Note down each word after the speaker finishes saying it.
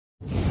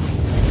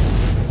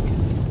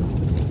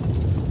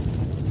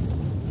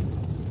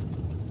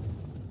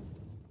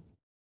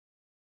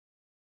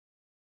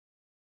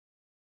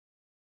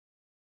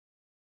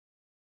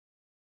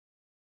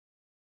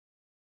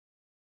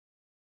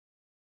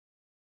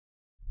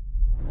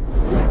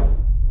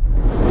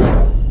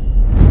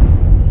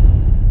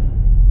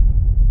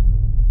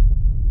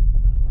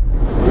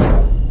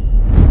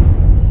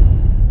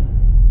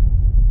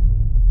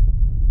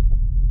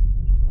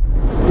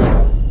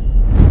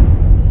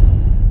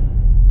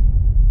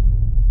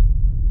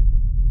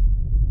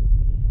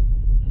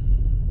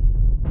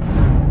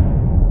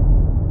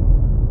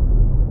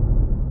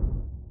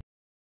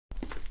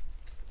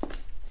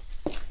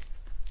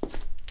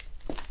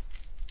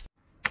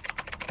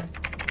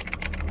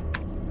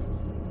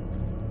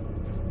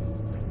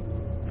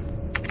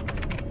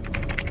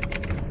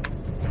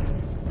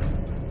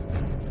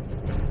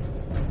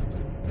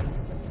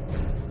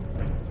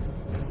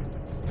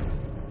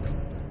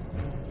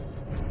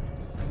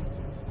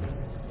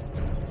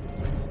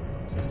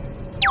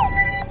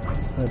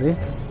Ngeri.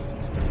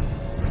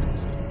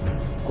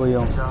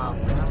 Koyong.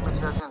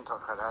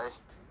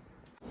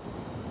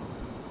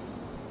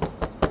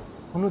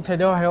 Menurut saya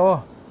dah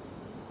yo.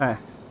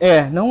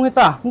 Nong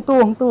ita,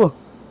 hung tu.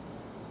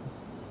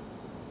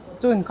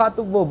 Chun kha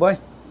tu bo boy.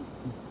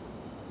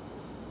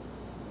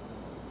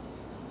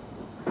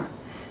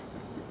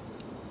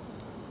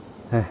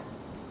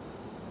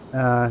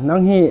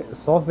 Nang hi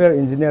software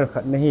engineer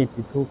khat na hi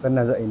ti thu kan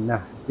na za in na.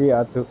 Ji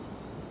a chu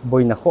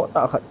boi na kho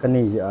ta khat kan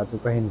ni ji a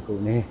chu ka hin ku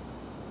ni.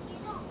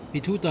 Pi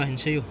thu ta hin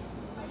sayo.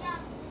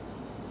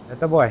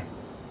 Ta boy.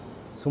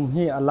 Sum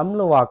hi alam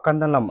lo wa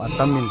kan na lam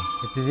atamin.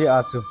 Ji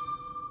a chu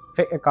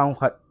fake account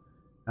khat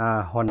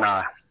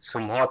hona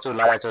sum ho chu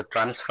la chu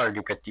transfer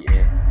du ka ti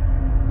e.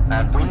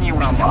 Boi ni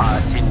ma ma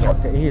sin lo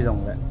te hi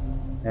jong le.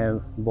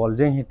 Bol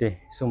jeng hi te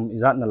sum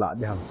izat na la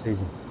de ham sei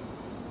ji.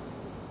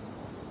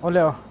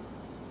 Oleh.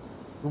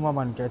 Rumah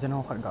man kaya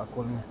channel khat ga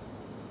kol ni.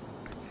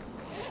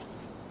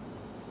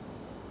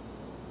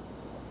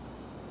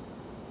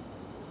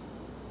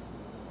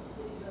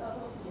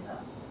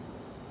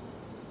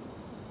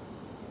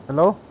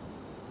 Hello.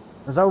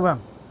 Sao bang?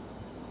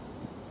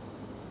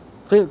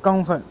 Fake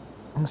account khat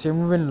ang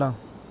sim win lang.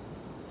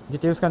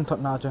 Details kan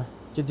thot na cho.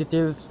 Chi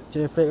details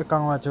chi fake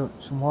account wa cho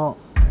semua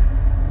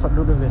thot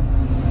lu win.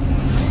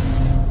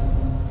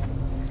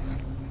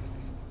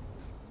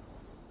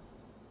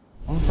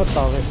 Ang thot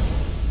tao wei.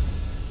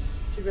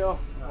 Video,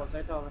 buat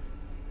saya tahu.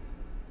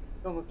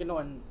 Kau mungkin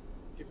lawan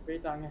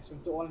cepat tanya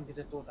untuk orang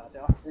kita tu tak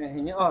ada.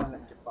 Ini orang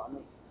nak cepat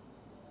ni.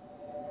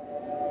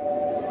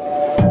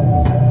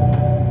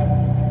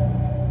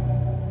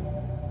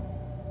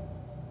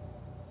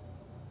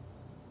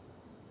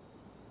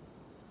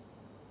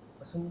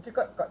 Pasal mungkin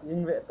kat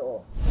yang wet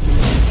tu.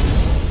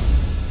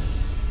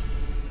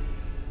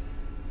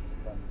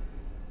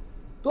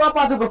 Tu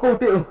apa tu kau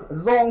tu?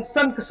 Zong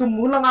san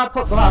kesumula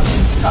ngathot lah.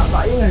 Tak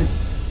baik ni.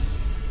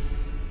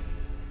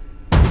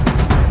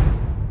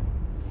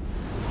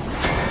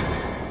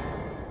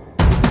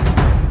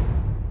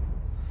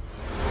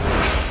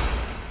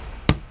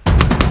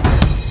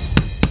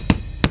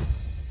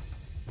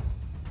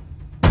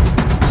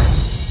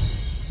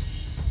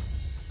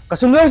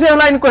 Kasumlong siang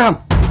lain ko ham.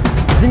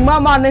 Jing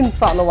mama nen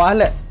sa lo wa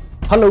le.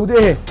 Hello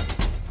de.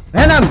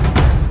 Henam.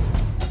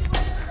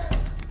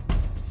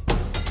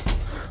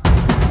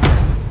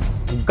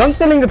 Gang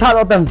teling ka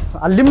thalo tam.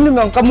 Alim nim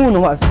ang kamu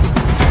no was.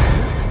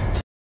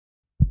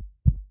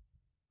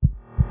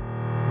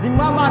 Jing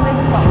mama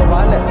nen sa lo wa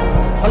le.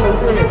 Hello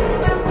de.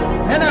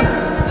 Henam.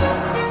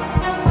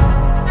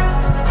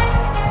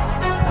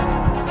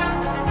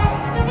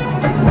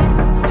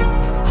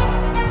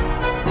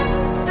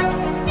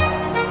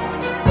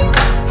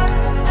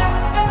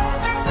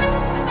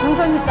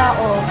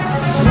 Tao,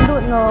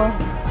 lindut no.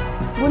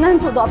 Bunan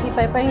tu doa pi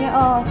pai nge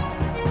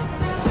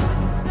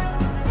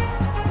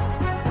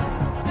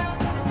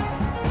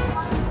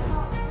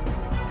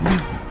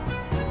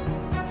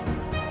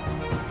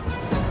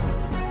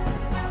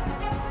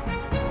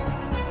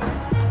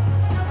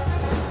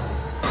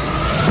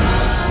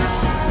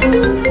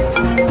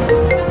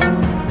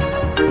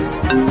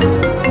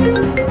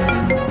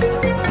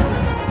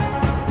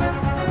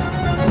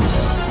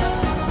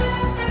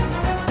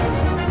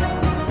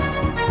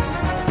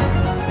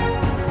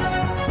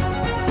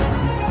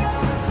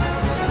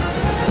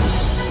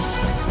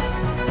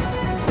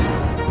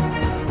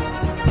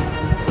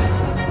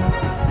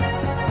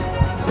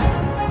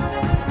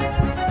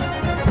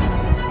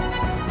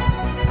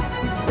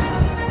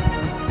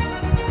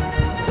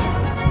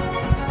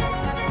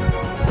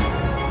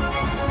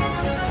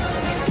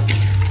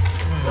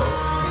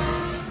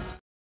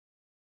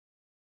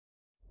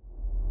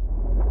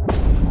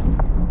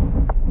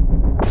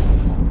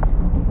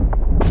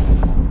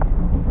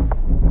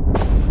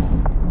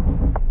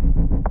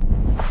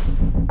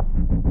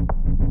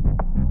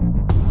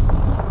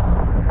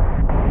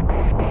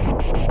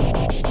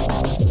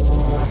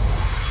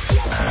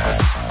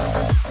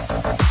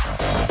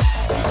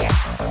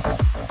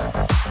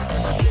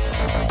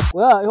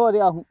Wah, eiho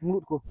dia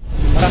mulutku.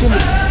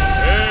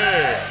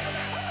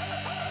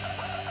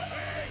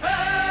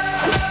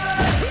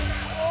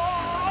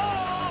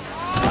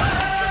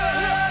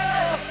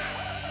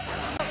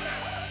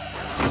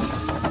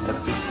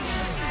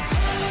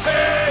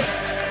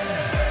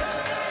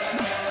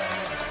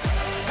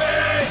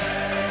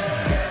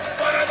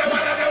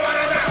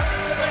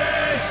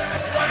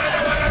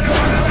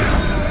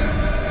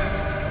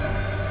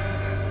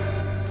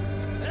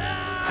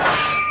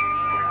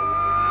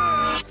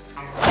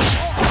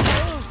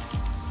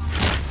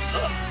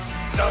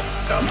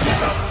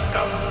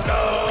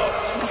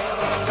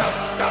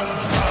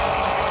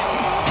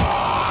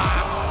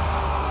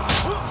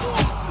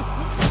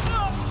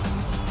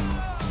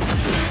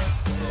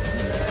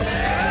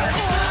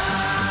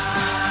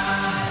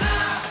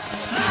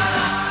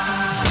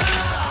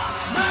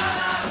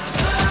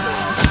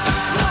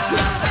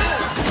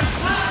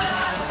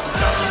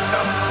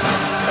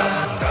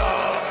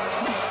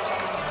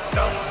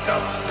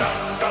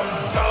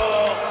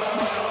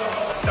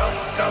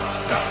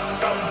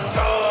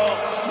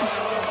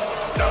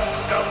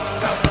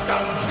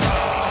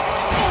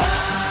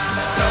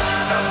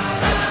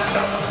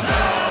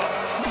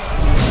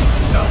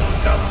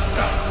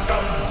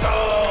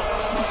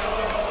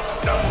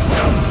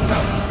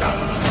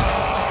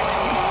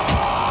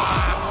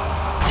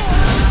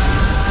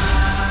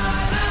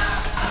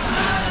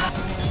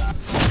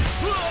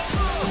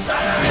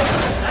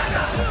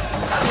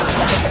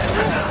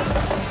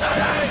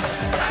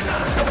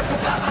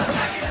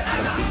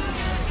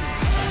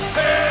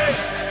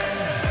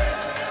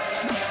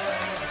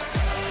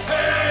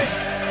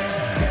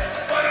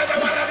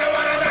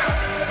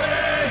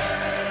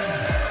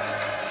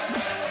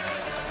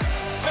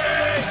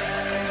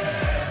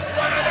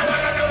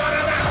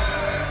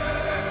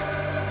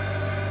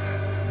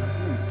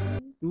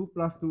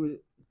 plus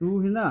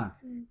 2 hina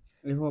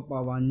eiho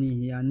pawani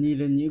hi ani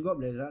le ni gop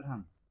le za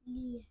tham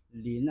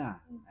li na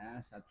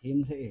sa thim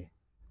se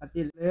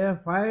atil le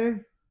 5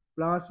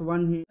 plus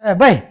 1 hi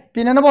bay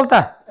pina na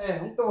bolta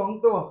hong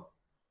to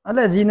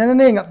ale jina na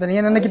ne ngap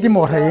tani na kiti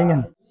mo thai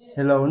ngen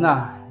hello na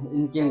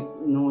in keng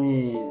nui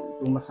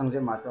tu masang je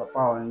ma to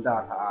paw da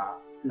tha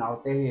naw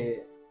te hi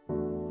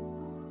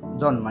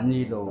don mani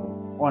lo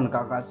on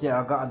ka che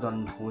aga don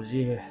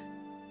phuji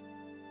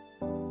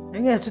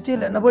nge chuti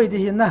le na boy di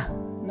hin na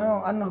no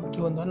an no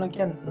kion don lang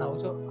ken naw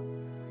cho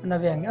na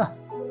veng ya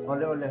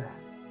ole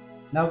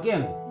naw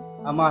ken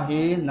ama hi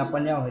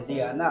napanyao hi ti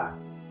ana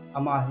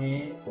ama hi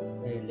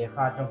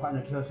lekha chong kha na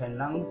khyo sen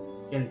lang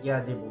ken kya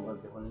di bu ga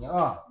hon ni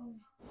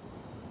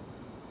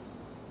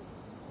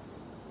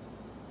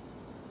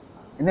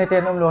ini te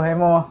nom lo he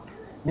mo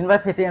min vai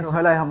pheti an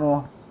thoi lai ha mo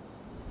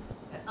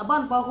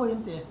aban pa ko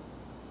hin te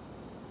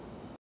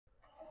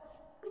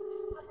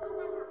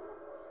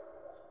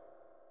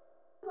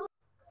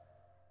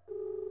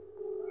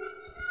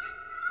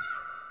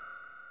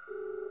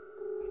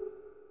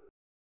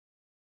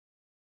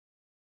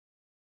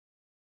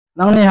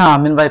nang ni ha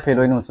min vai phe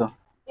loi nu chu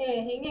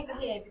hinge ka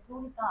he pitu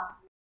ta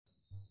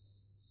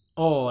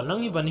Oh, nang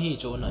iban hi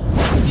cho na.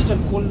 Ki chan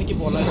kol ni ki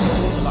bolai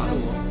ko na la lo.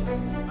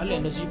 Ale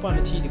na ji pa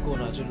na thi di ko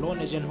na chu lon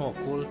agent ho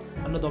kol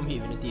an dom hi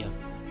ni tia.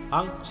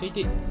 Hang sei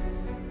ti.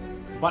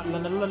 Bat la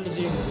na la le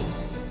je mo.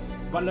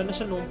 Bat la na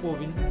sa nom po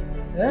bin.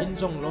 In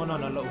jong lo na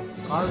lo.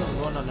 Kar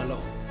lo na lo.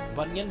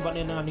 Bat ngen bat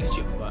na ni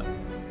chip ba.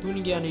 Tu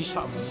ni ga ni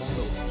sa mo mong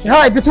lo.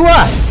 hai pitu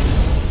a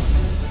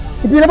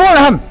ipi na bo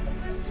na ham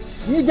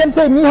ni gen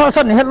te mi ho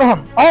san het lo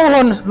ham au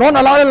lon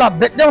ala la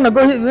bet dong na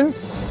go hi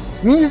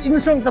mi in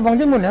song ta bang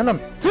din mun ham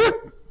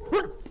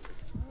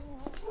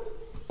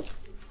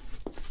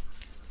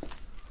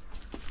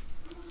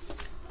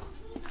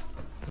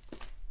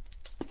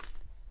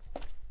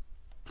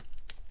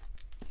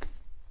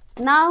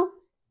now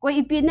koi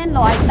ipinen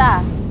loi ta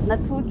na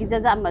thu ki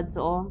jaja ma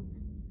cho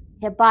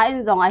he pa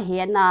in zong a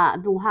he na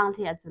dung hang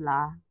thia chula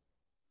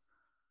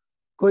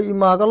koi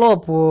ma ka lo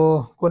pu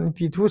kon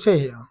pi thu se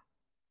ya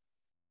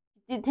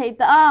ti thei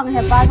ta ang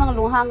he pa zong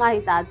lung hang ai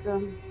ta chu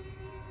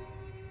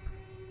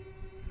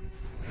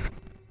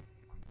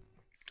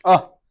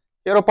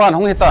hero pan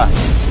hong hita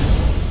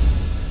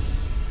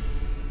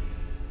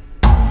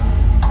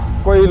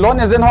koi lon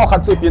agent ho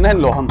khat chu pin hen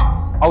lo ham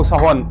au sa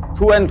hon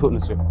thu en thun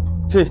chu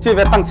chi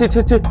ve tang chi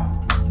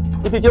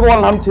ipi ke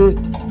bol ham chi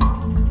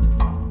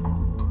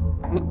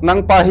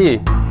nang pa hi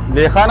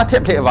le kha na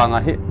thep the wanga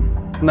hi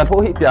na tho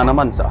hi pya na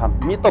man sa ham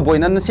mi to boy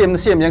nan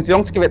sem yang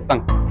jong chi vet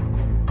tang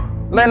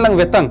len lang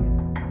vet tang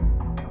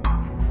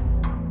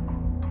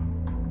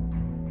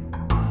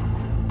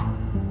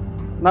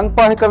nang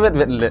pa hi ka vet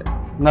le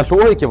na tho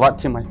hi ke wat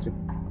chi mai chu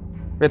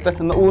vet ta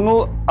na unu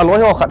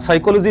aloi ho khat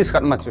psychologist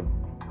khat ma chu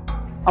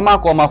ama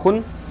ko ma khun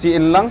chi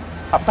in lang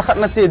ap ta khat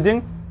na chi ding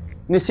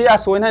ni si a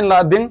soin hen la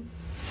ding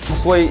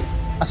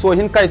asoi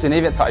hin kai chu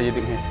nei vet sa yi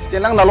ding he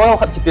chen lang na loi ho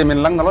khat ki te men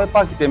lang na loi pa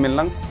ki te men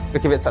lang ka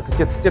ki vet sa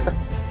chet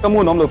ka mu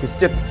nom lo pi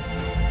chet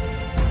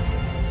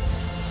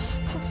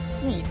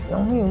si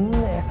dong mi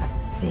ne ka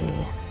te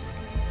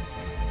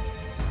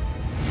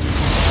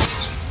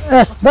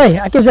bay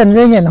a ke zen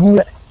le ngen hung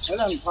le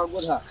lang phag bu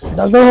tha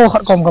da go ho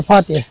khat kom ka pha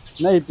ti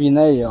nei pi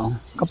nei yo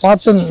ka pha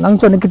chun nang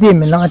chun ki ti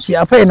men lang a chi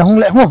a phe na hung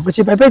le ho ka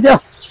chi pe ja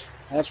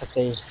hai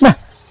pate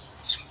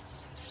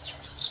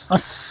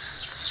as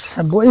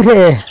boi he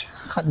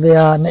khat ve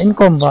na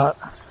income ba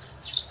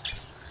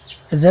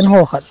zen ho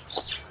khat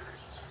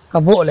ka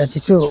vo le chi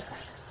chu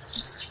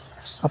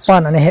ka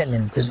pan ane he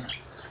nin tin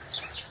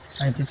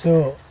ai chi chu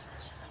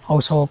au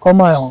so ko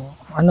ma yong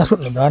ana sut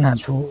lo dan han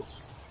thu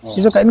chi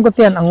chu ka in ko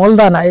tian angol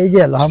da na ai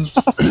ge lo ham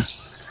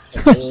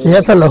ye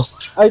ta lo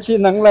ai ti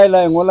nang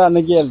lai ngola na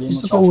gel chi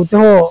chu ka u te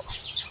ho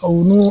au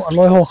nu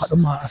aloi ho khat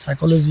ma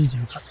psychology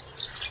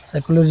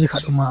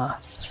khat ma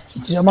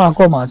chi ma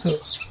ko ma chu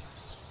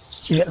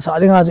ye sa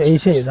ding a chu ai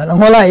se da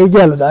ngola ai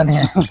ge lo dan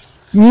he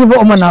mi bo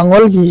ma na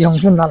ngol gi yong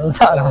chun na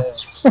sa la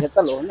ye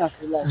ta lo na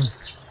si lai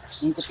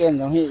in ko ken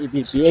nong hi ipi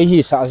ai hi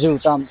sa ju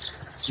tam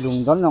lung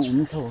don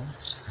nong tho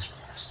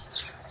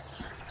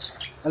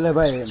ale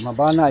bai ma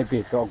ba na ipi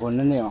to gon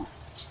na ne yo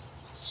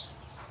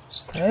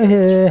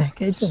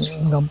cái chuyện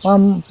ngắm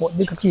pam bộ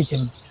đi cái gì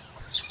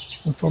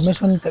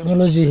information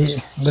technology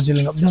cái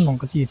gì ngắm đang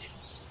cái gì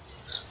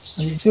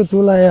thì chứ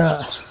tu lại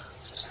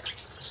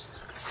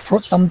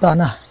fraud tam ta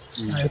na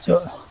chứ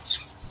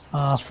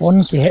phone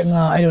cái hệ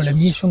nga ai rồi là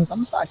mi sum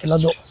tam ta cái là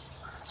độ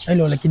ai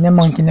rồi là cái nem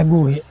mang cái nem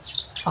gu hi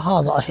ha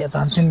za hệ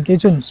tan thêm cái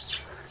chuyện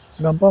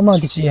ngắm pam mà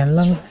cái gì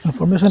lang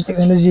information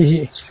technology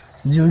hi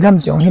dil dham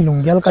tiong hi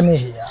lunggel cái này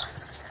hi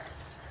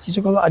chứ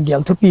chứ có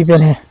agel thu pi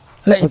bên he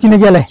lại cái này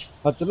cái này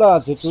Hatula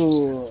tu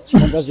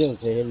magazine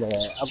se le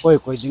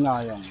akoi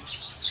dinga yang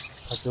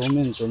hatu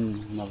men tun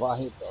na wa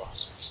hi to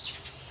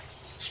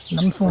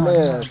nắm xuống le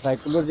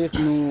psychologist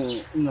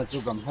nu chu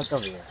gam hata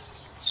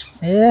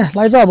ve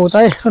lấy cho bộ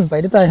tay hơn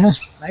phải đi tay ha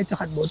lấy cho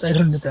hạt bộ tay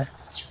hơn đi tay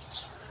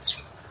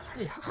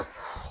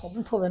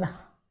không thôi nè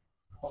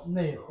khop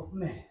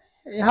ne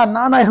hẳn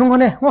anei hung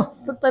này ngô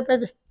rất tay tay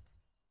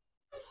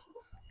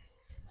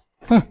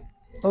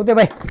đâu thế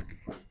bay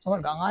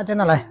còn cả ngay thế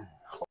nào này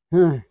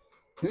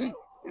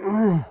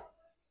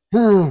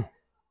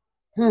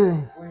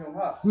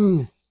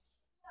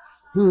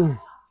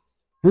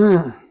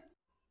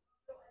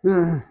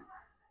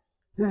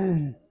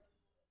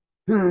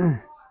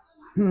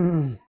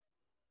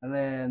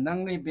ale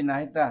nang ni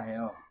pinai ta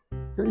heo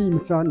cái im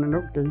sao nó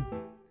nấu cái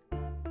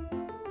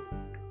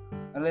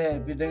ale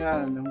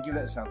bidenga nung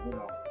kile sa ku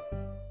lo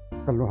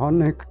kalau hắn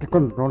này cái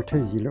con rol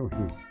thế gì đâu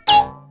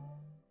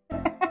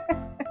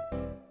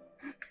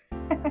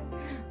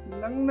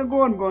nang na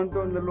gon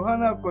ton na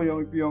luhana ko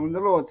yong piong na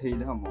lo thei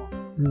da mo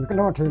cái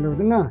lo thế lâu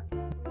thế na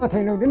lo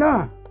thế lâu thế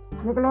na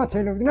nó cái lo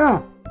thế lâu thế na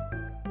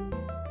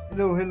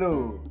hello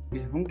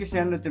hung ki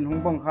sen la tin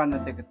hung bang khan na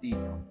te ka ti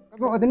cho cái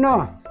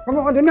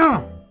bộ thế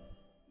na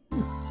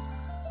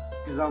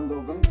ki zam do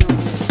gam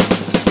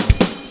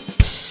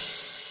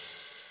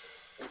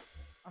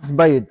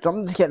asbai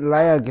chom khet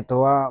laya ki to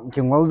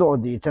ki ngol do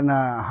di chana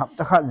hap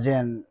ta khat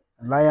jen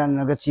laya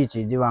na ga chi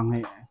diwang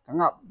he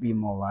kangap bi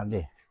mo wa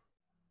de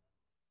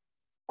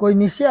coi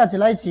ni sia chỉ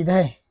lại chỉ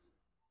đây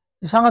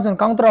sang cái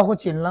con trâu có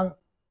chín lăng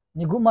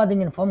ni gum ma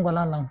dingin form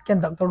galan lang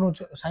ken doctor nu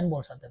sign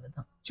board sa tebe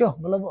ta cho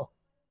galabo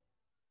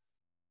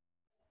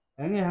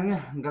hange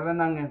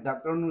galanang nge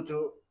doctor nu chu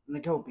ni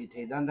khau pi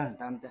thei dan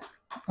te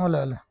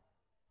ole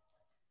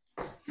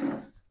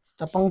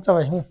chapang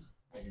chawai hu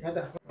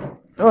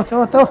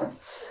to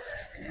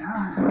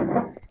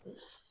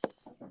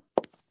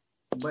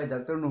bai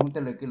doctor nu te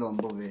le kilom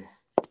bo ve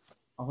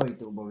ahoi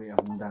tu bo ve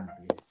ahung dan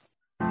pi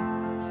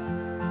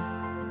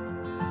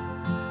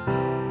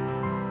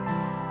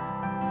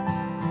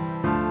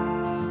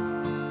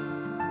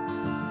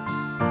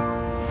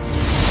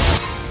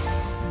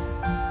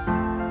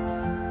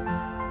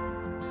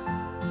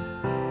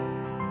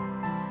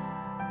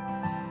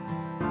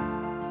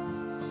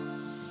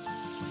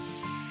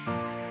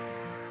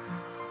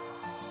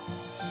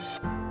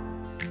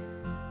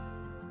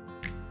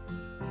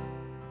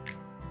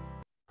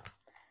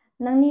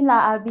nang ni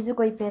la arbi ju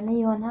koi pen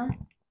hi hon ha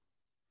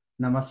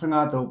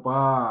namasanga to pa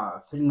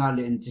finga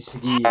le en chi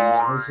sigi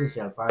ho si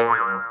sel pa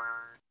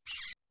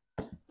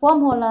form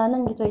hola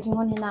nang gi choi thing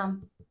hon hinam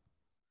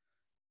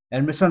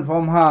admission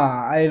form ha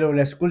ai lo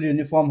le school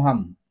uniform ham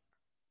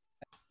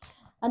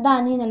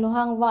adani na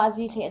luhang wa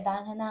ji the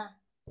dan hana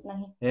nang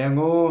hi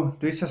engo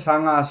tuisa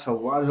sanga so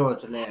wa zo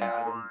chle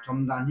adum chom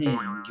dan hi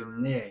gim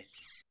ne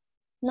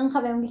nang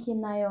khabem gi hin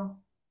na yo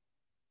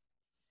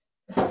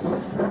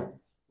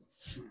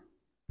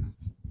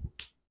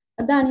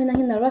adan hina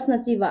hina rasna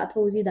chi wa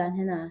thoji dan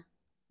hena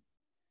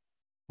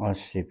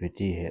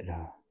asipiti he ra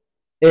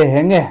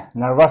henge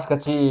nervous ka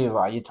chi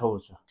wa yi tho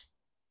chu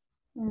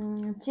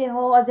che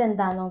ho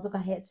agenda nong chu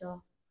ka he cho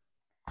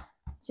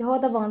che ho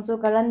da bang chu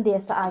karan de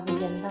sa agi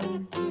yen dan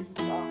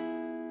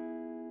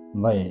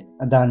mai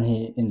adan hi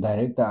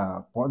indirect ta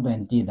po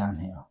 20 dan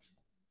he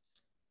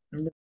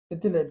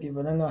cái le pi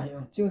bana nga hi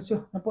chu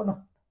na po no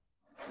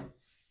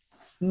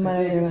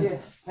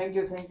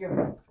thank you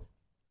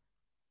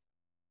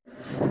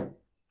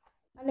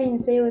ale hin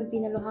se wen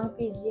pin lohang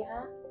pi ji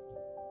ha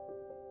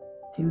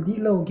thil di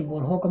lo ki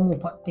bol ho kamu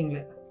phat ting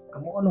le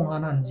kamu anong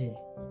hanan ji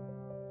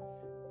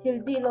thil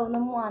di lo na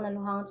mu ana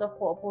lohang cho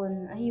pho pun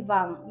a hi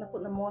wang na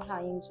put na mo tha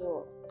ing chu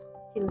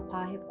thil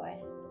pha he pai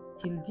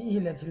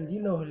thil di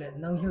lo le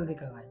nang hil de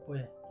ka ngai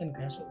poe ken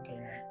ka su ke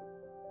na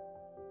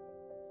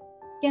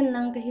ken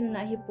nang ka hil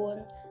na hi pon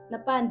na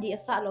pan di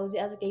asa lo ji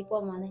az ke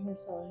ko ma na hin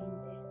so hin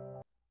de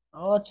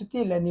chuti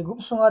le ni gup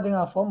sunga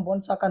dinga form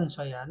bon cha kan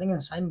choya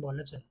ningen sign bol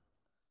le chen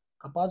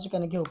kapa chu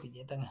kan ge opi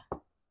de tang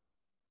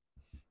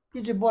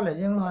ki ju bol le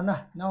jeng lo na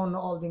now no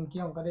all ding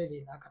kyang ka de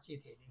di na ka chi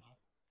the ding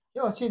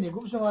yo chi ni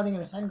gup sunga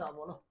ding sign ga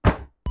bolo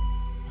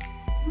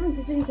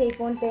tu chu ke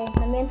pon te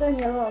na mental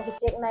health ro ki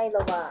check nai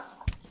lo ba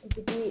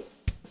ti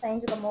sign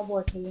ju ka mo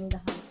bol thing da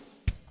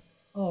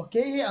ha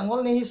ke hi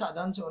angol ni hi sa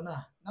dan chu na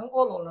nang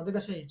all na de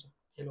ka sei chu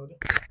hello de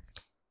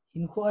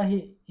in kho hi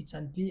i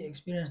chan pi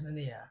experience na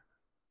ne ya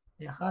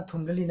ya kha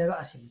thun gali na ga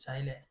asim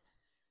chai le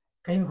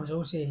kain kho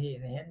jo se hi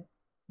ne hen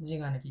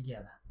jinga na ki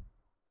gela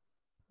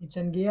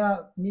ichan gya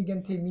mi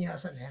gen the mi ha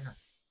san he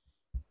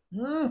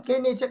na ke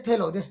ne check the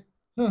lo de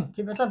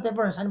ki ba chan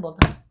paper san bol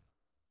ta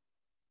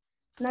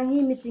nang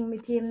hi meeting mi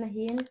them na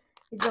hin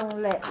izong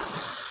le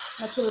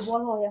na thil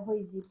bol ho ya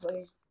hoi ji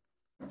poi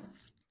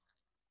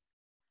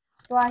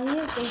to hi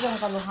ke jong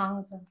ka lo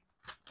hang chan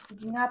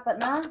jinga pat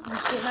na mi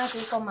na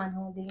ke ko man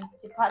ho ding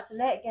chi pha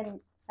chule ken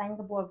sign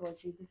ka bol bol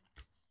ji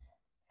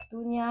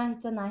dunia hi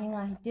chana hi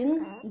nga hitin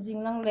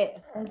jinglang le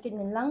ong kin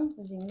lang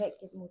jing le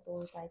ke mu to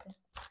tai ta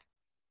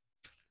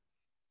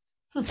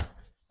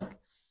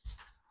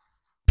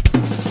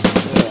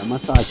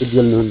masa ke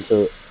deal nun to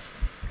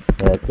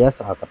cash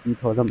a ka pi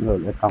tho dam lo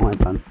le account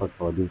transfer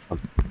tho di pham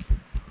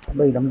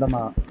bai dam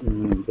dama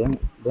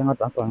beng a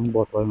transfer ang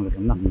bo tho ang le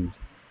nam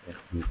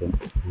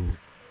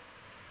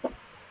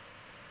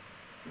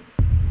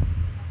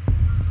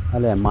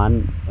ale man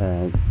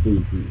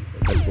GT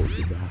ka ko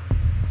ti ja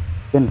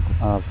เป็น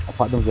พ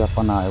อดงเรือป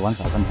นาวัน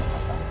สากัน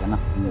กันนะ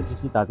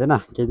ที่ตาเต้นะ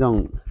แกจง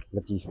ล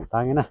ะจีสุตา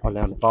ไงนะเอาแ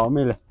ล้วต่อไ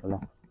ม่เลยเอาแล้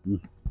ว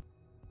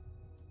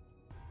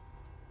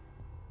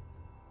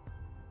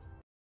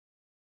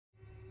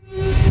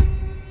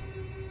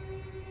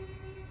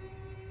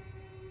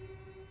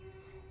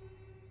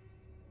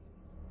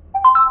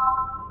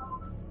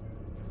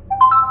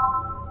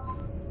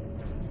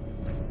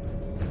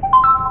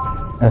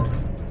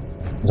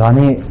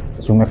Jani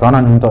sume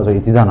kanan untuk jadi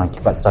tidak nak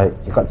kikat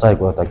cai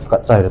ko ta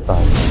kikat cai reta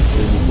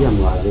dia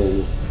male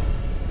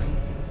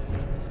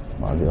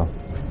male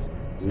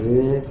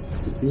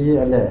tapi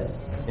ale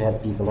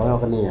happy kalau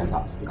kan ya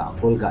enggak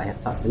full enggak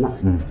headset nak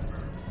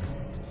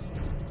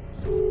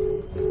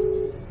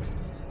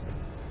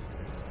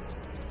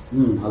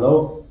halo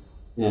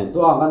tu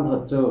akan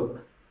thochu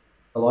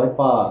kalau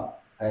pa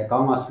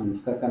kau masuk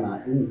kikat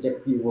kana in check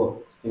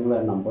piwo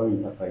tinggal number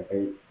ini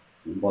pakai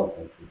bol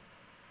saja.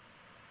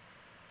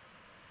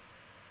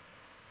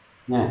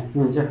 Nè,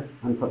 nghe chưa?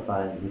 Ăn thuật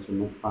tài nó xuống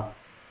một phát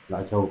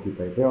lá châu thì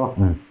phải theo.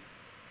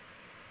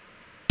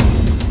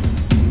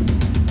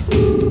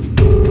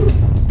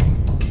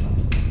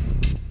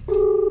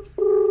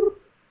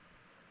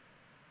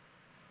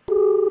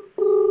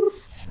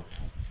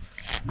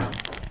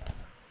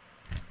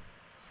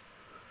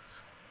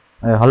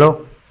 Hello.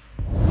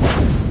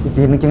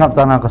 Cái nó ngập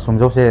ra cái súng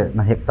dâu xe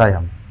nó hẹp tay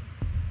hả?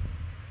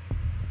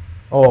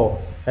 Oh,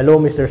 hello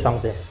Mr.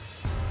 Sangte.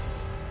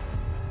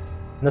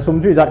 Na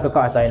sumju zat ka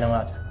ka tai na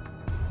nga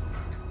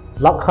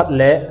lak khat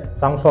le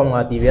sang som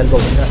nga ti vel bo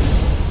na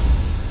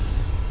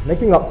na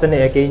ki ngap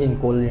chane ke nin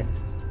kul ni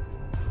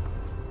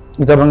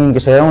ita bang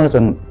cái xe nó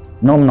chun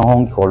nom nó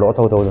hong khổ lỗ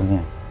thâu thâu rồi nè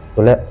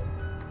tôi lẽ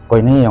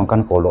coi này yang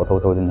căn khổ lỗ thâu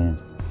thâu rồi nè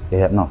cái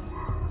hết nó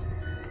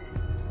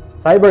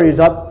cyber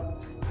izat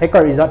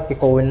hacker izat ki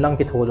ko win lang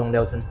ki tho jong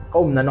leo chun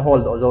ko na na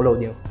hol do zo lo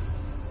ding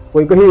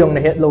koi ko hi yong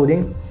na het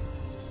loading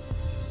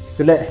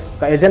tôi lẽ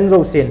ka agent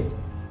zo sin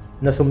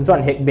na sum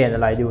chọn hack ben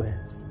lại đi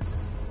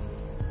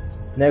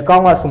này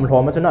con à sum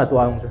thò mà cho nó tua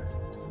không chứ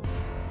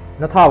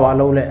nó thao vào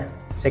lâu lệ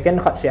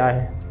second khát xe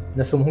ai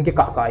nó sum không cái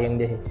cả cả yang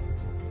đi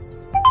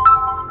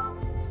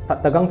thật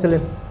ta găng chân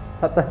lên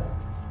thật ta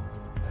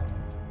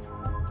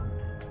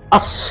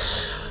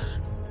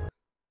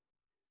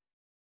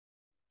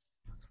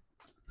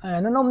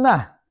nó nôm nè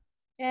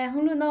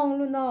không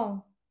luôn đâu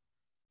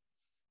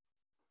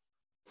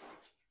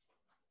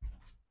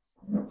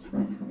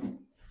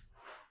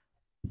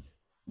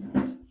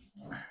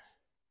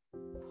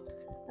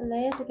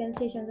lấy second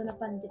session cho nó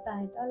pan thì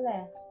tài đó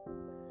là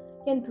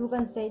ken thu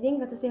kan sei ding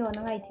ka to se ho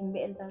na ngai thim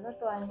bel ta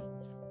to ai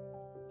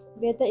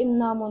be ta im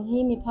na mon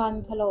hi mi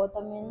phan phalo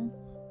tamin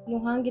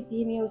luhang ki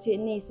ti mi o se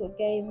nei so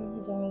ke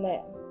zong le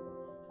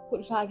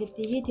kut kha ki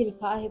ti hi thil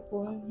kha he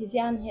pun hi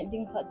jan he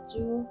ding khat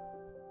chu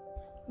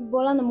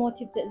bola na mo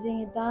thip che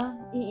jing ta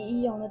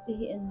i yong na ti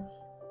hi en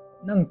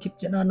nang thip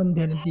che na num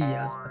den ti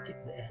ya ka thip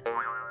de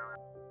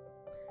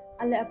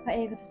ale apha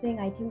e ka to se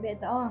ngai thim be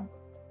ta o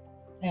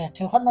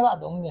thil khat na ga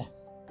dong ne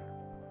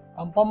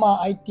kampama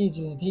IT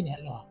jing thi ne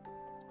lo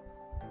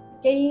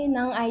cái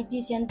năng IT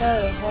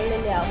center hol le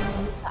liao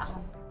ni sa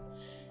ham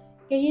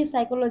cái hi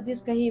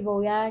psychologist cái hi bo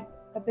ya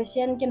cái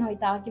patient ken hoi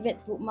ta cái vet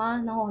tu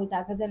ma na hoi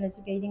ta cái zen le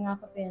su cái dinga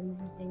ka pen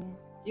se ne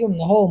yum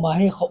na ho ma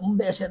he khom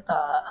be se ta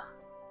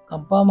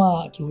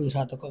kampama ki hui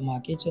ra ta ko ma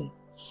ke chun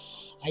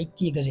IT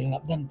ga jil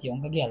ngap dam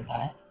tiong ka gel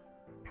ta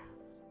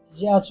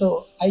ya cho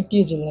IT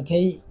jil na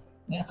thei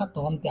ne khat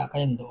to am ta ka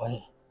en do he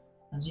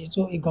ji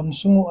cho I gam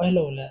sungu ai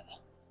lo le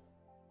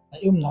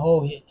yum na ho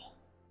hi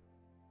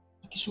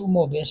ki su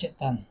mo be se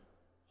tan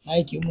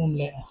ai ki mum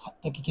le khat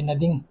ta ki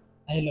kinading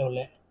ai lo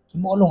le ki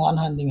mo long an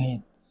han ding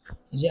hin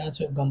je a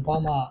chu gampa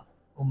ma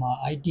uma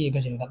IT ka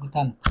jil ka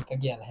tan ka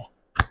gel he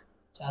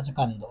cha cha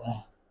kan do ne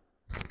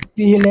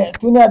pi le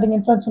tu na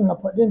ding chan chun na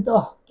pho ding to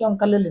kyang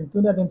kalelin tu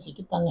na ding chi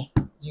ki tang e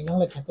jing lang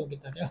le khato ki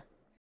ta ja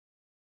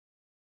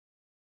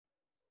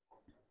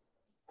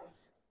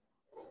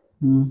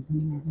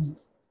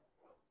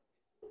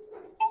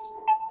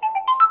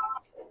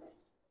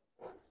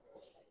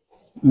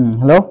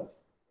Hello.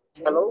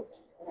 Hello,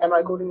 am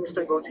I calling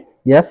Mr. Goji?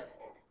 Yes.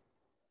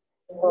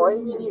 Oh, I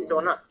mean you,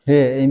 Jonah.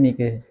 Hey, Amy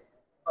ke.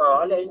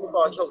 Ale I mean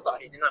about you,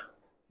 Tahina.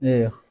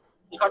 Yeah.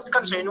 You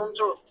can't say no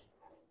to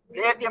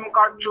the ATM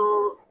card to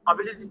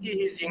ability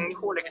is in the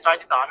whole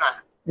excited Dana.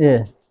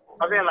 Yeah.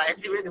 I will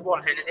activate the ball,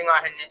 anything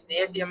I had the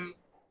ATM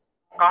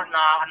card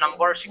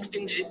number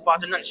 16 digit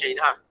button and shade.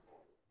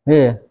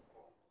 Yeah.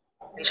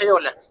 And say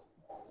all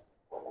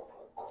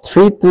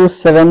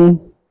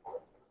 327.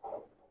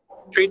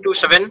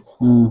 327.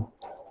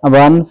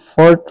 Aban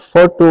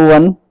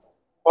 421.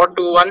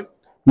 421.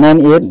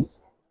 98.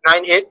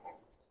 98.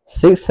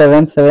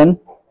 677.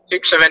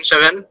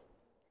 677.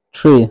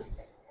 3.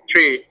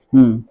 3.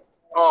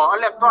 Oh, I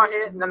left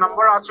the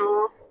number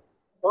to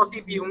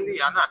OTP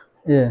only, Anna.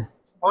 Yeah.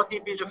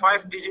 OTP to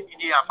 5 digit,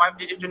 5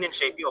 digit in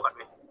shape.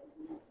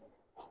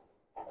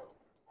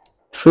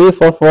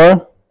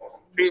 344.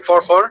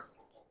 344.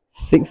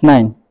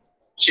 69.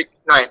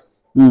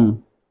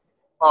 69.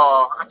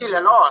 Oh, until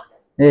a lot.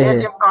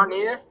 ATM card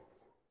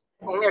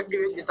ông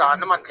activity ta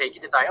nó man thei ki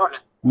tai on le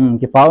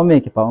cái bao me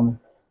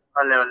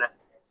ole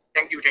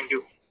thank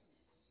you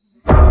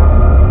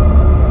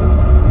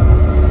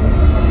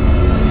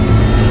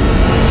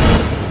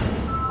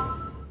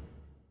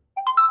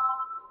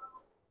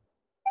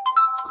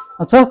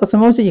acha ka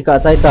samo si ka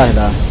chai ta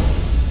la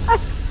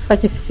asa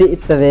ki si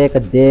tave ka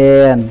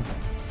den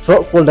fro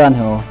kul dan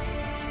ho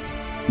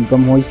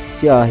gam hoi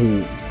sia hi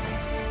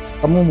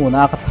kamu mu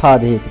na ka tha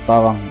de chi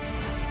pawang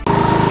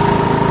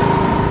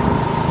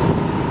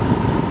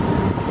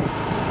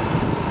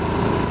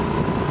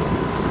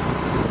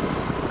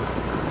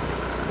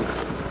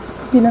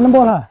pin na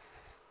bol ha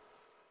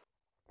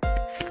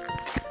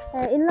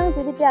in lang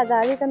chu di tia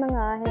gari ka na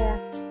nga he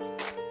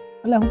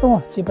ala hong to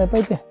chi pai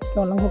pai te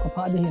cho lang ho ka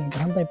pha de hin ka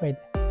ham pai pai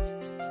te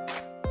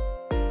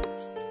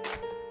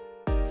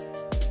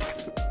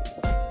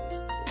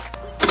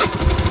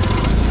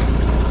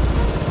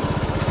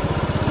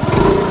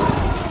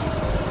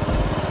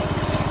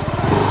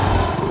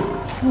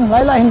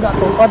lại hình cả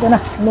tổ có thế này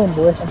nôn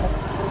bùi xong hết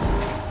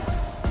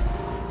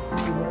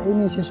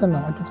ini season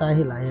nào cái trái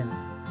hi lại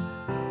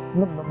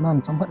lúc nan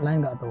xong hết lại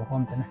cả tổ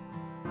hôm thế này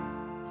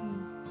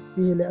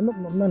thì lẽ lúc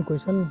nan cuối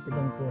xuân thì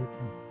đồng tuổi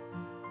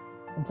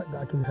xong hết cả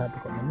kinh ra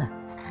tổ mình này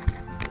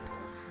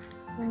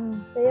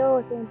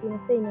sayo sen tin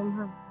sei nom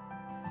ham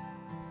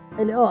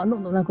ai lẽ lúc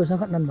nan cuối xuân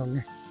hết nan đồng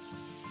này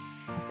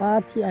pa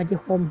thi ai cái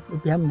hôm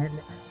bị ham này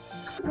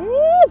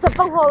chập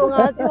bang ho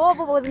nga chu bo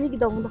bo mi ki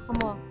dong da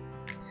kamo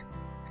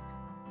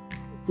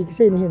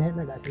kisih ni hin hết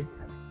là cái gì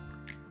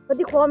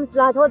pati khom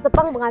chla tho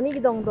chapang banga mi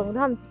ki dong dong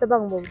tham chi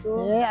tabang bo chu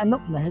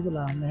anok na hết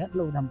là hết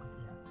lâu đam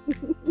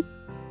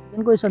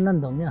cái coi xuân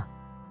nan dong nha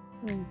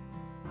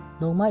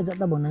dong mai rất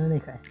là bon này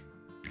khai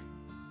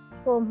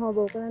som ho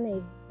bo ka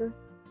nei chu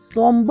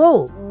som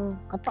bo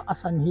kata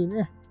asan hi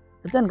ne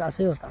chen ga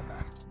seo ta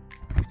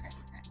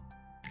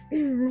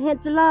he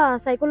chula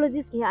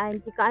psychologist ki ain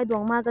ti kai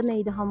dong ma ka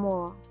nei da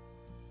hamo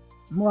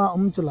mua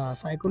chula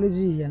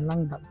psychology yan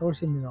lang da tor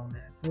sim jong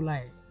le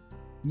tulai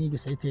ni cái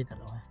sai thế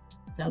rồi,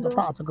 cha ta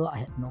ta cho cái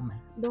hết nôm này.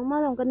 Đúng mà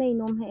lòng cái này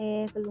nôm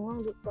hè, cái luồng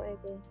rụt coi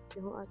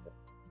cái họ cho.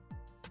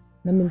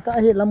 Nên mình ta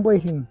hết lắm bơi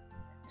hình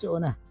chỗ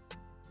này.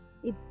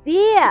 Ít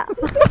bia.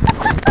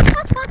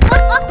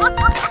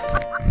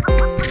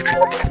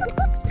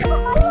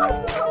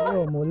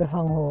 Ồ, mỗi lần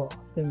hàng hồ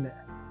tiếng này,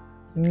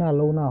 tiếng nào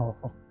lâu nào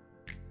không?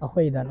 À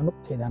khuây đàn nó lúc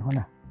thế đàn hơn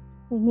à?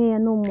 Nghe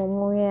nôm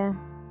mồm nghe.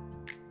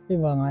 Cái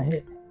vàng ai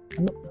hết,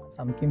 nó lúc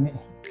sắm kim hệ,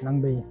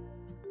 năng bì.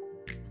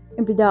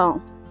 Em bị đau.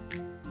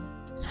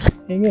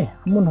 Nghe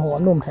muốn họ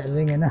nôm hệ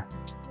gì nghe nè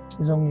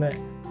dùng lại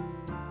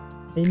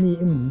ini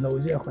lâu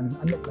dễ còn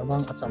ăn lúc là vang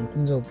sắm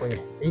kim dầu bơi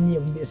ini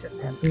bị sẽ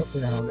thèm lúc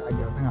là nó đã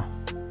giờ nè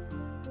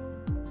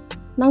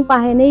nang pa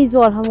he nei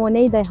zol hamo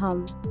nei dai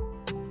ham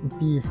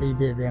pi sei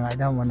be be ngai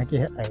da mo na ki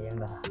hết ai yang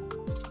da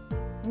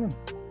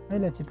đây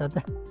là chỉ ta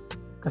thế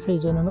cái xây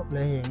cho nó lúc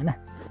lại hiện nè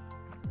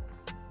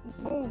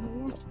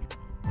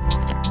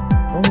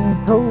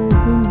thâu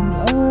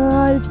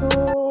ai to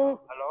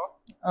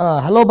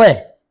hello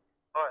bay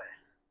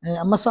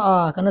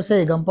masa kana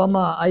say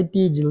gampama IT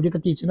jil di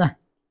kati chuna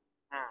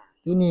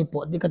ini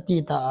pot di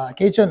kati ta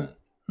kitchen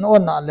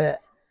noon na le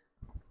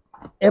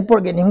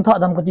airport ge ning tha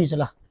dam kati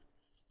chula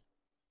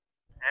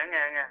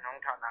nghe nong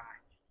tha nang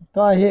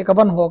ta he ka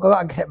ban ho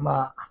ka ge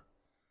ma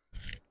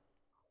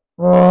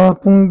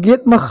pung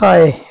git ma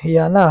khai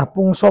ya na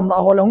pung som la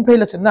ho long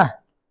phela chuna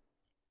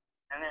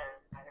nghe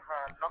ha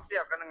long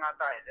pia ka nga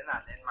tai de na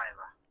nen mai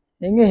ba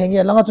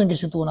henge langa chun ki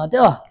su tu na te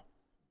ole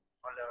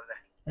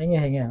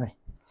henge vai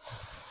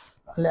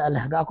ale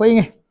ga ko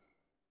inge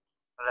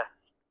ole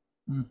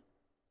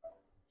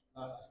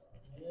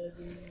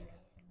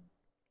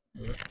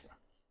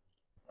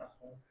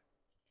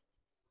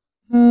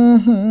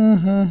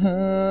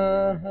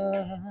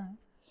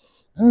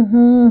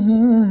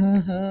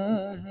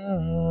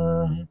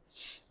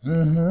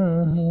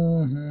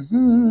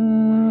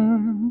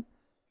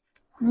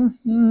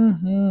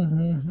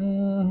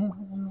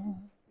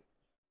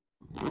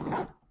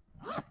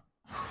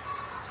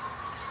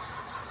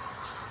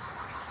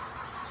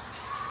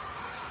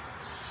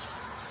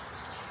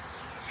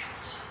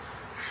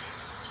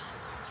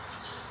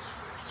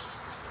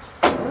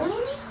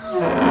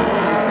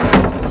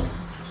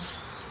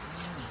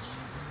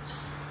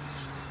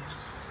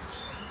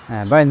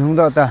Bay không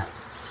đâu ta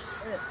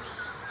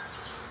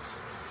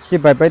chỉ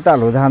bay tạ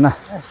lối thang à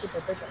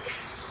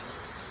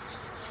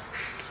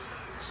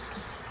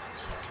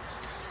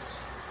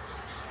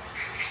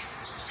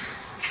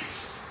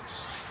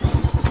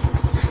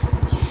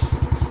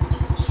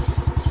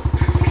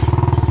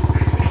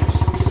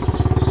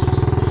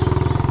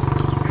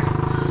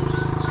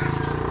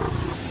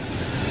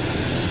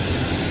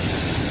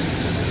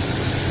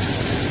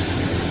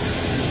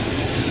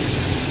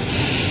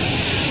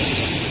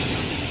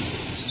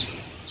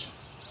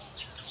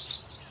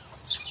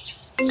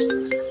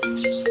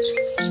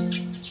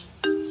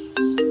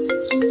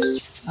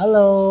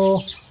hello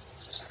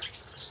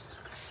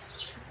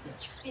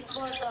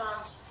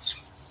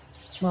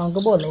mang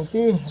cái bộ lẩu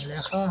pi lẽ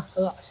kha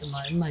si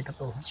mai mai cái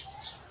tổ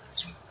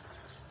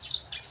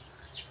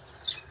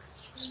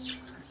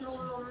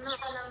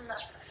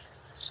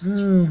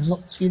một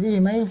cái đi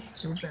mấy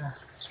chụp vậy à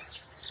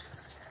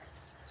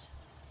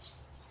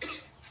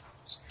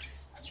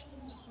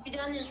bây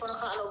giờ nhìn con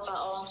khá lâu cả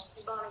ô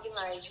con cái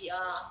ngày gì à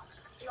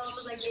lâu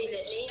tôi lại đi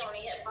lệ ní ông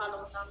ấy hẹn pha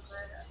lâu năm rồi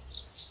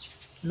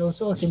lâu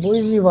cho thì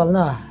bôi gì vào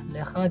na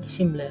lẽ khác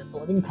kisem lệ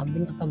tổ đình tham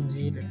đình atam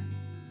gì lệ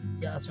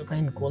ya cho cái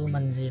hình call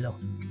man gì lâu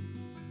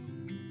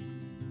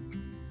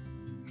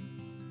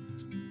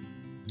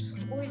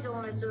ui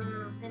rồi là chun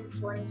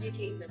handphone gì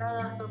thì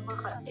ra cho con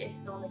khá để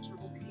rồi là chun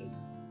thì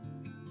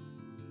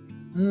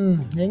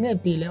nghe nghe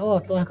pi lệ ô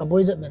tôi cả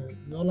bôi giật mình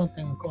lo lắng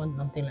thành con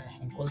làm tiền lại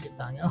hình call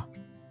kita nhá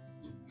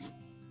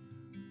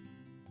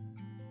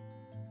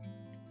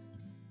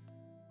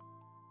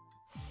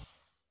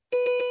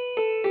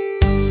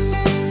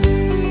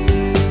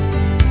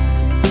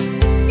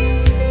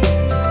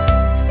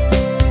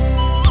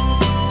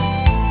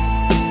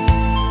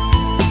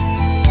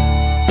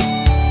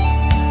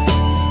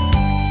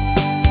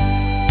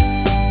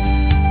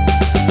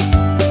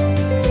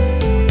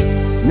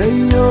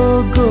NGAI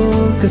O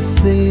GOL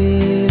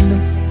kaselo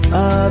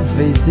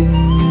ave zing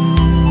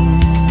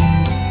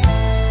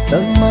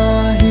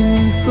tamahin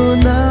ko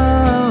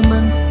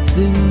naman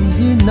sing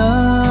hina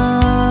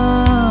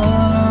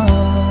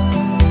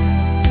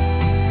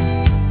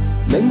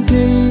lên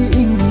thei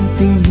ing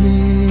tình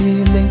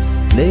hileng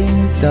lên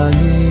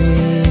tangi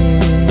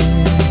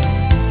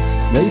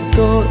ngày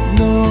to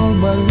no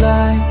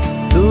malai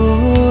tu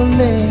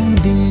lên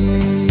đi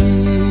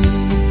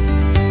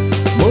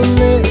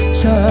mole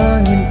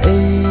changin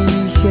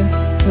eihen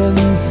thân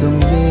sông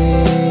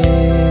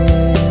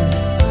lên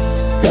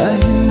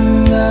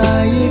kahin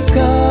ngai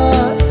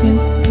kahin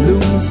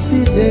lung si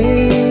de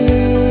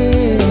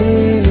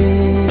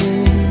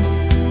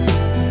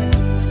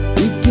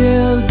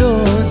ikel do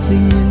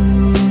singin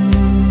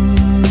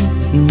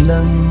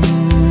lang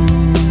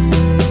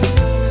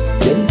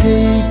yan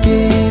thei ke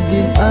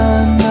din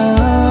ana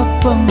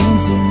pang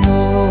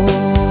zino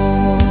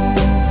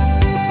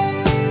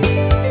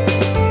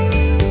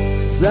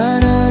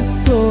zanat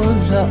so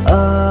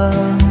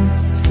raang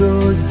so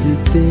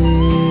zite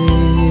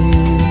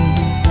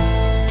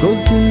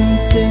golden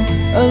sing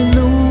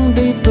alung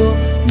dei to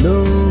no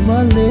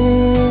malenta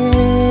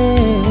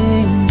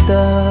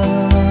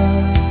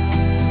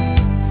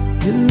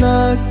dilla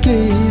ke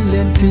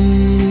len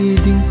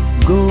piding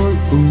gol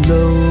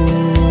low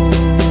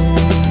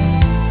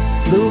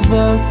so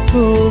va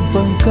ko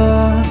bangka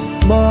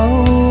mau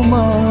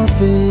ma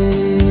ve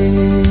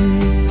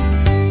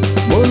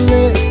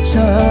mole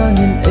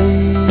changin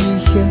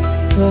eihen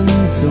thân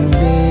sông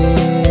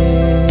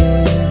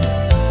lên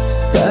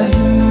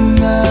kahin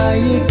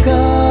ngai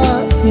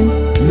kahin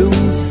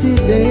lung si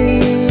de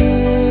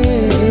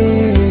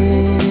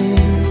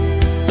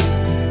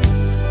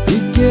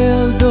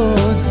ikel do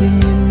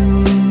singin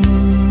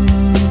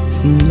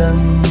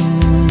lang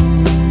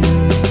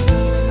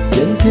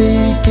yan thei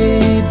ke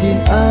din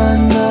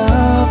ana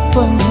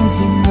pang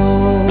zino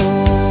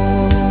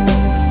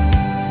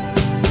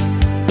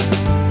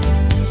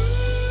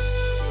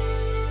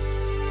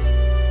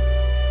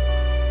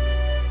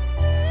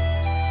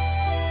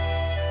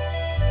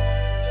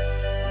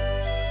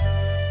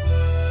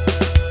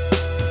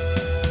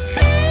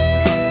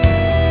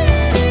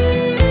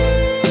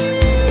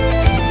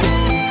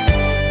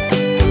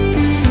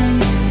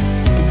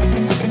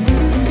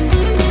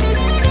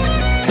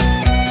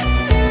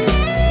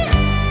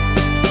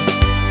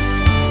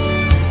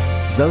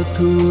giao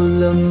thu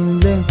lâm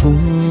lên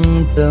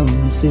hung tâm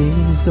sinh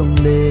sông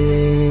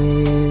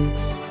lên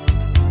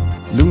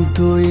lung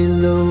thôi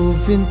lâu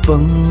viên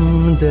bằng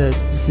đất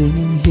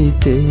sinh hi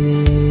tê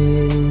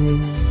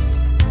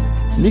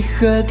li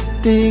khát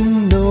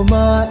tình nô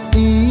ma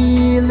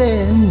ý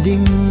lên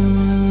đinh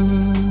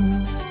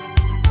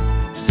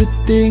sự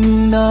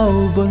tình nào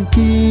bằng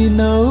kỳ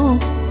nấu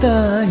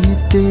ta hi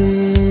tê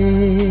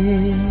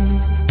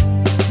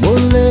mô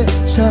lệ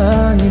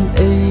cha nhìn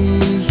ấy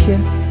khen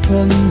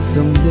thân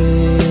sông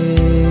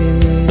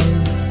lên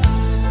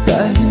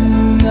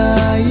kahin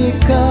ngai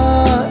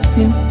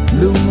kahin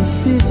lung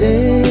si de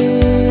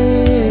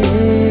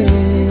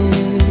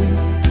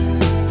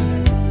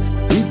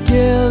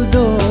ikel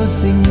do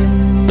singin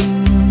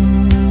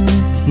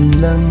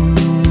lang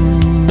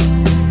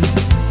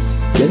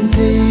yan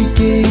thei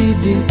ke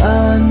din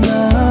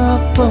ana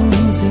pang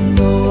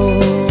zino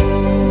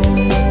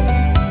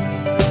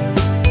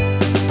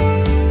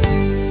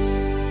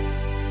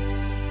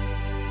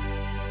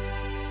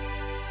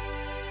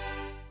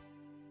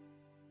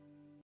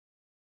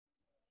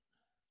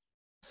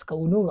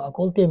kau nu gak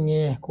call tim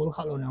nghe call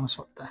kalau nang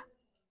shot ta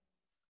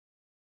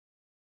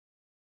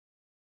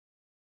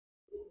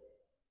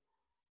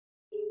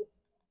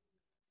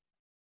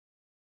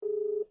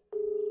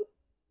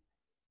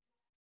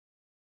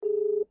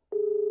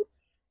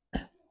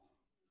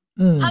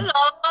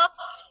Hello.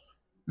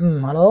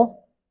 Hello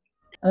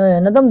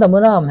nó đâm đâm nó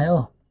làm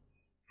hiểu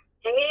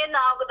Hingi na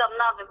ako dam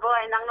na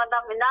boy nang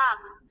nadam na.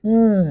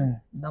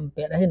 đâm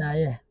pet đấy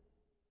này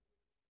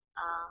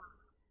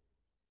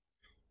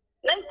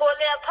Nang ko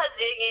le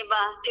phaji ngi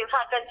ba ti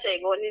kha ka che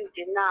go nin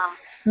tin na.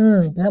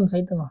 cái ham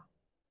say tao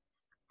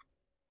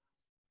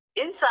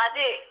Insa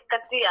di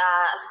kati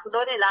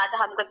doni la dah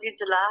ham kati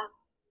jela.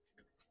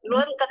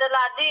 Luan kada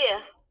la di.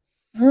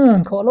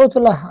 Kho lo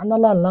chula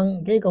anala lang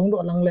ke kong do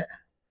lang le.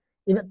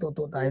 Ibet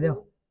tu tai deu.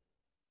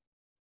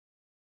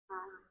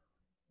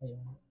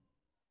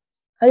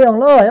 Ayong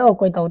lo ai o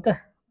koi tau te.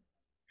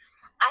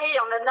 Ai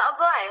yong na na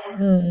boy.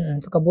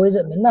 Tu ka boy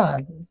je men na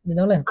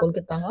binang len kol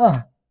ke tang a.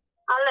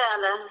 Ale.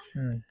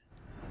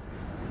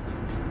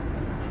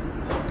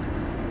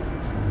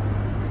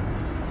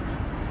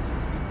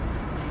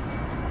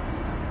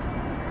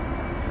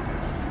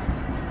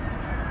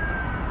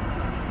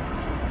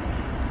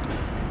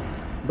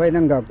 Bay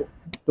nang ga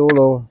to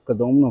lo ka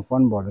dom no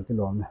phone bol ki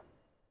lo me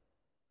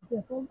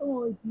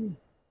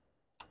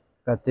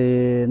ka te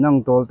nang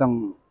tol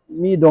tang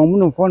mi dom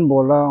no phone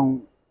bol la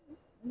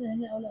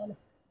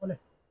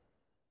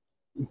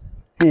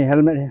he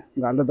helmet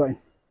ga la doi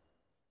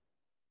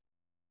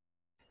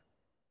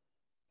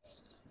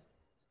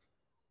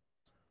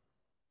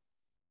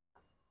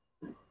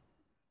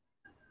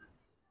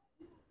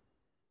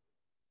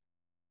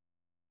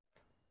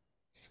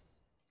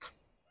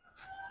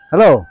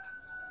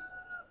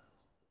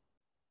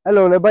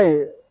hello le bay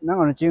nang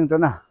on ching to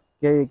na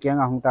ke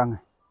nga hong tang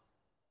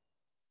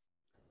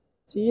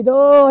Chỉ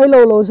đó hay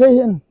lâu lâu xây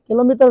hiện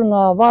kilometer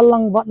ngà va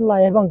lăng vặn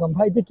lại bằng cầm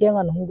hai chiếc kia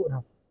ngàn không gụt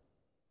học.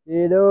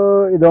 Thì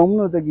đó idom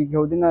no tagi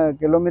khâu dinga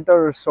kilometer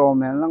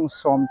som lang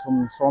som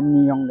thum som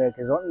ni yong le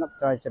ke ron nak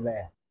trai chale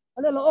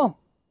Ole lo.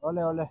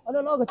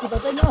 Ole lo cái chỉ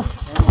tay nhá.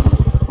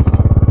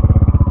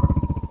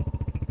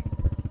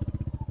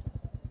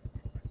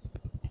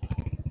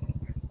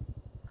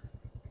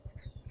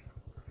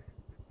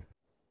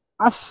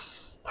 as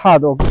tha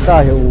do ka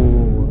heu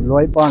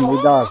loi pan ni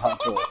da tha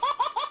to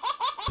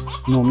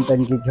nom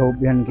ten ki khâu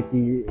bian ki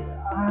ti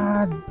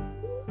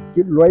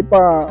ki loi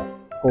pa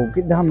ko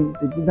ki dam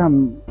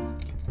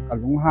ka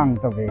lung hang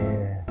ta ve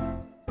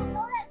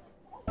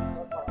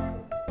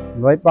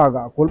loi pa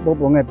ga kul po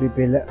po nge pi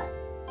pe le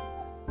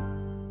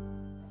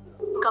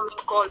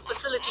Incoming call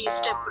facility is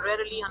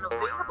temporarily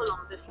unavailable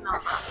on this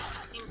number.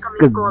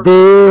 Incoming call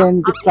den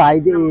ki sai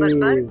de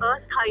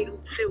अस्थायी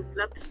रूप से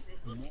उपलब्ध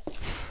नहीं है.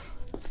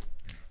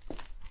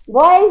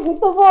 Boy,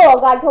 itu bo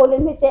ga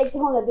tholin mi tek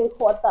thong la din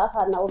khota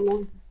ha na mo.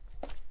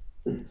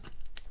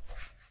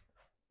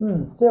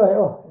 Xe ai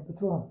ô, cái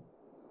thua.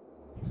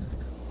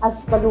 As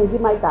kalung di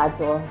mai ta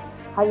cho.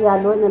 Haya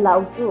lo na lau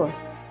chu.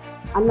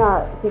 Ana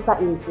kita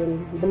injin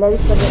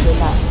balance ka de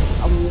la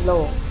am lo.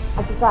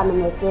 Akika na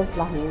message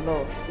la hin lo.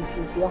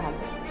 Iki dia ha.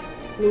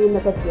 Ni na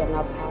ka tia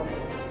nga pha.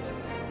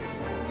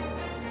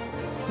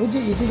 Cái gì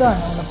ý đó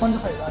là con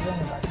phải là cái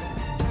này.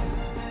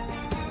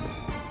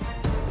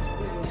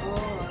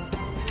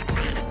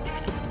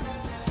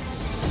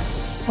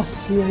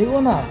 Xìa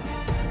quá nè.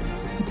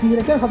 Thì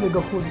là cái phải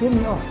gặp phụ thêm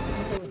nữa.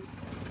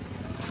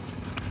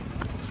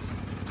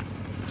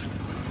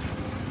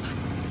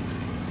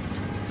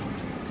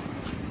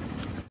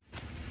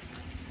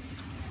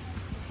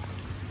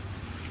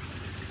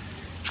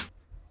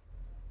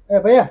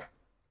 भैया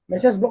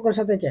message block कर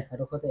सकते हैं क्या?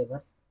 रुको तो एक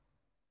बार.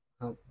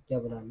 हाँ क्या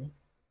बोला आपने?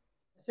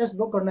 मैसेज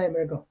ब्लॉक करना है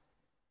मेरे को.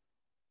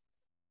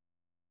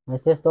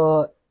 मैसेज तो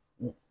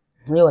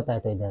नहीं होता है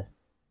तो इधर.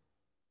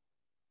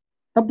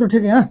 तब तो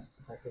ठीक है. हाँ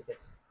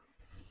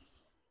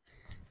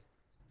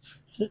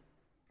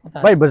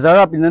bai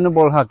bazara pinan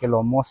bol ha ke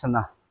lo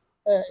mosana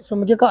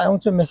sum ke ka ang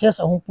chu message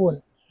ahung pun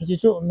ji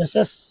chu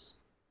message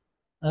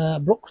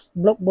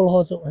block bol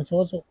ho chu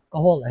ka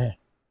hol he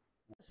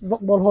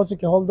block bol ho chu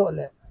ke hol do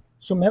le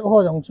sum he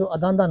ho jong chu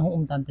adan dan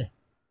hum tan te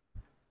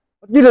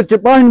ji le che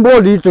pa hin bol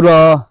di tu la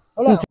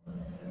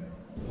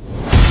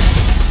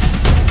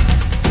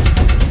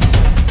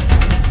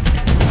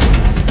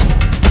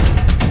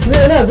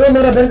ये ना जो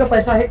मेरा बैंक का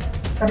पैसा है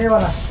करने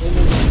वाला.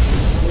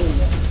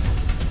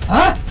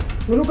 हाँ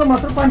तुलू का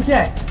मास्टर प्लान क्या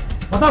है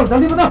बताओ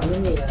जल्दी बताओ.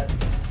 नहीं यार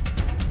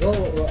वो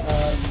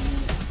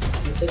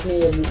मैसेज में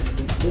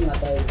लिंक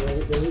आता है वही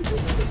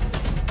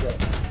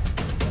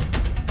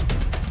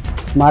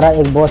हमारा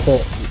एक बॉस है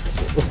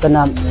उसका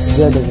नाम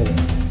दे दीजिए.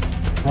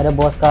 मेरे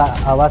बॉस का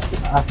आवाज़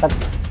आज तक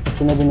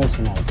किसी ने भी नहीं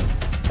सुना है.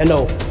 हेलो.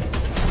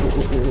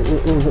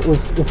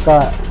 उसका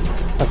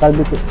शकल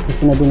भी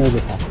किसी ने भी नहीं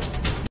देखा.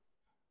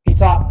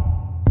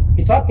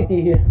 किचा किती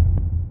ही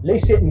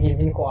लेसे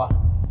मिहिमिन को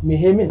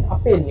मिहिमिन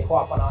अपेन नि को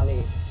अपनाने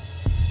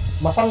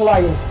मसंग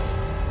लाइन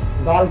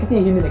गाल किती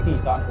ही मिन की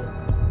चान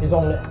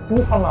इजोंग ले तू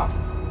खंगा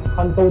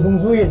खंतो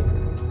दुंगजुइन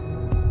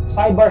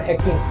cyber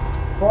hacking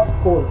fraud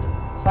call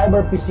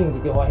cyber phishing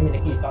की हो मिन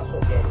की चान सो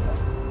के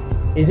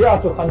इजे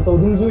आचो खंतो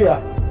दुंगजुया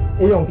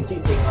एयोंग किची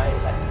तेंगा है.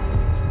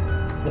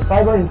 The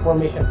cyber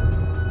information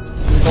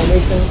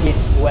is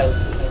wealth.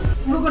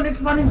 तुलू का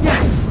नेक्स्ट प्लानिंग क्या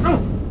है?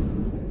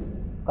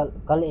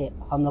 कल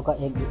हम लोग का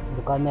एक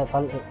दुकान में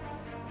कल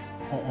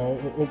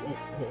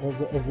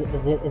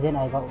एजेंट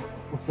आएगा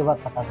उसके बाद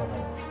पता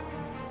चलेगा.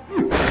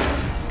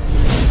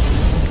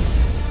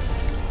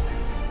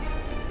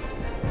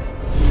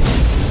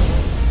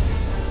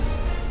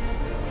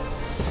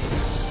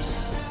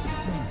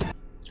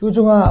 क्यों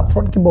चुंगा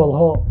फ्रॉड की बॉल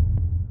हो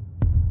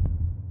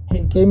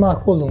के मा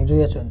खोल दूं जो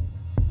ये चुन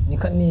ni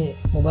khat ni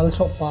mobile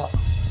shop pa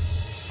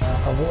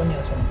ka bo ni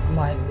achon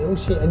ma deu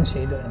se an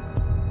se do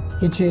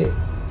hichi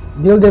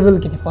deal devil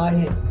ki pa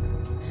hi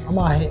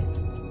ama he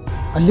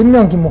alim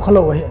yang ki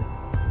mukhalo he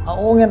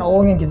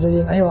aongen ki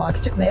jeng ayo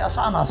akchit nei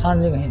asan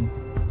jeng hin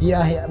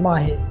ya he ama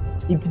he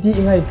ipiti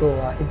ingai ko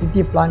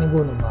ipiti plan go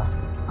no ba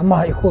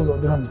ama he khol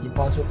do ham ki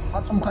pa chu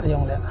achom khat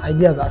yong le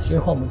idea ga share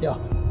khom dia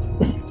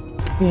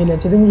pe le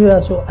chidung ju ya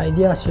chu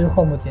idea share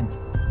khom tin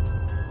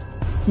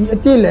ki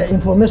atile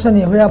information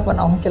ni hoya pan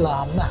ahung ke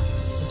la ham na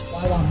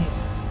pa wang hi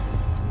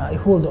I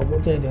hold up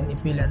what they do in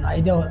Pilan. I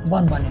don't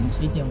one in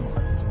city.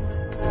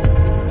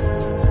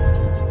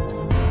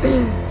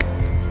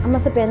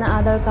 Ama sa pena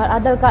other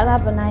card na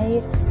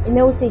panay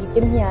email si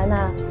kim hiya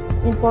na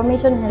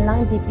information hen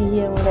lang DP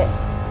hiyang le.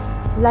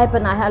 Silay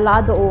panay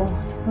alado o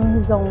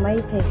zong may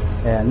te.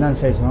 Nan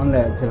say son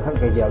le tilkhat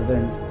kay yaw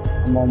din.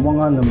 Mo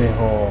nga no me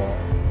ho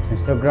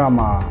Instagram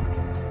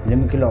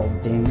lim kilo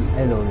ting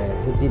hello le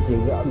hiti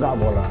ga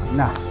bola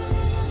na.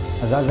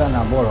 Azaza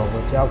na bola ko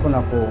cha ko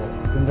na ko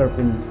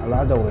fingerprint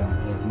alada wo yang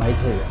mai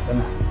the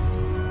kana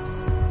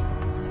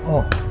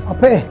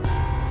ape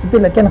iti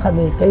laken khat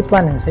ni kai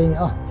plan ang sai ni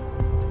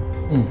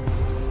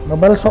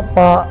mobile shop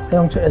pa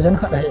yang chu agent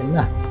khat hai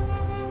na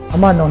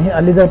ama no hi a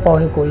leader pa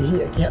hi koi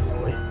hi akya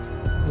oi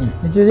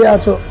ni chu ya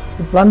chu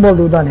plan bol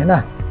du dan he na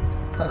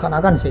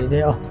khana kan sei de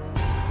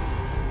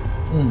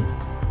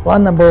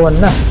plan number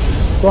 1 na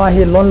ko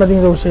hi loan lading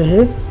jo se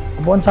hi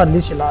bon chat li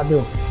sila du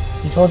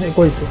ni cho se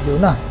koi tu du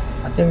na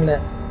ating le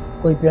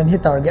koi pian hi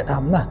target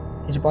ham na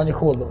is paji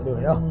khol do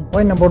ya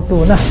point number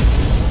 2 na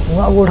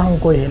nga gol hang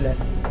koi hele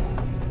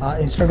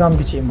Instagram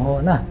ki chim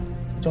ho na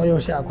choyo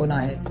se ako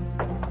na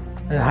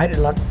he hide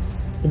lot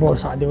i bol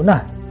sa deu na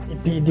i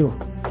pi deu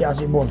ki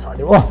aji bol sa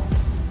deu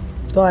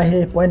to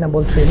he point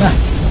number 3 na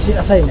si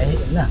asai na he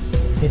na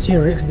chi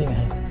risk ding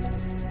he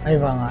ai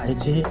wanga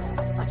chi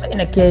asai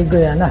na ke go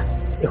ya na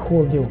i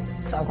khol deu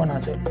sa ko na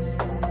che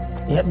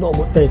i het do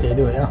bo te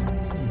deu ya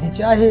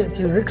chi he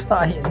til risk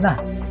ta he na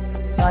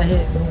cha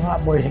he nga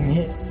boy hing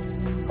he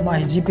ama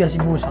hi GPS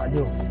ibu sa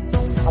deu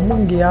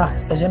amung gya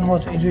agent ho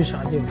chu ijui sa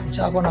deu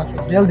cha ko na chu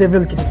del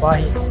devil ki pa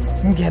hi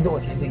ngi do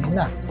the ding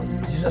na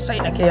ji sa sai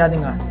na ke ya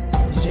dinga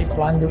ji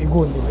plan deu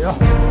igun deu ya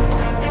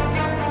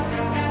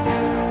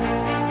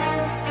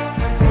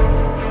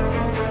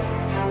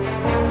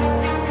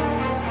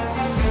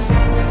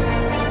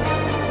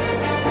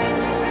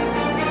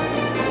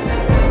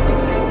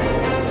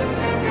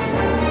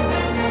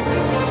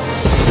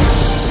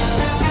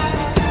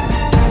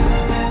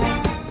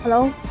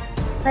Hello.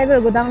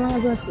 Cyber gudang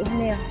nang dun si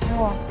Hania.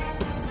 Ngo.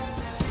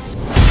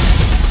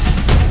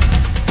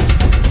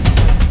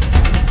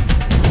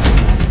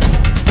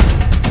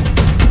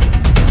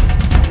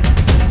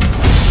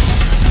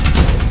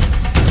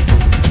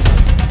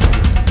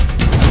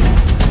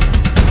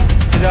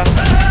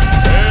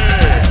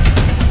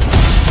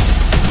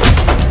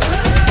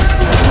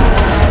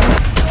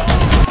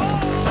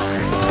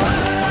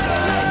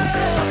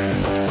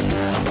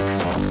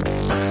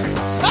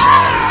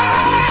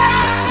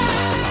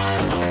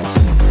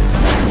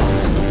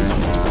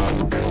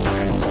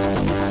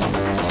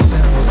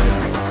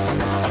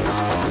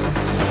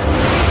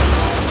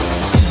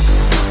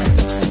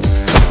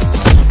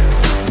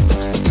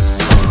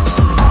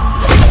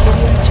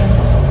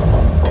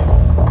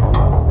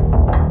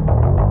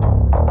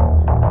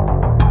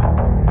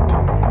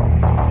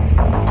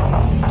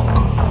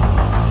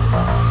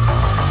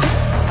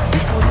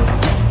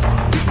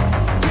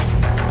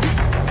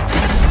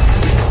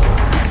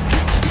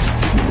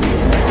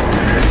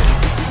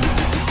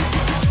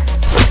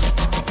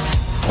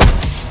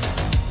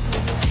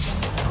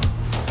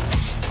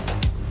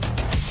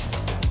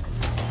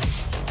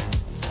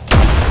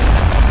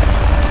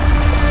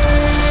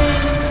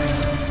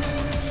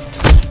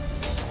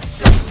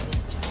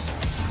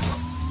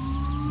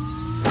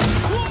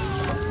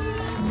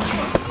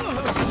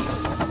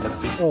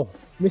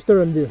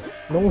 Mr. Randir,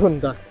 nong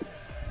hunta.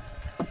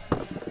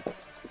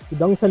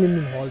 Idang sanin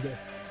min hall de.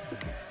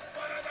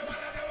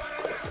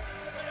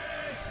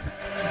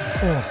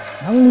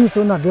 nang ni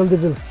so na del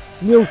devil.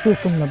 Liu su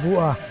sum na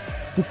bua.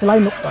 Ti chlai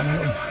nok tan no.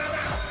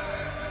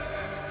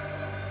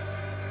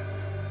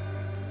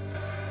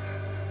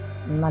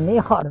 Na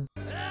ne khar.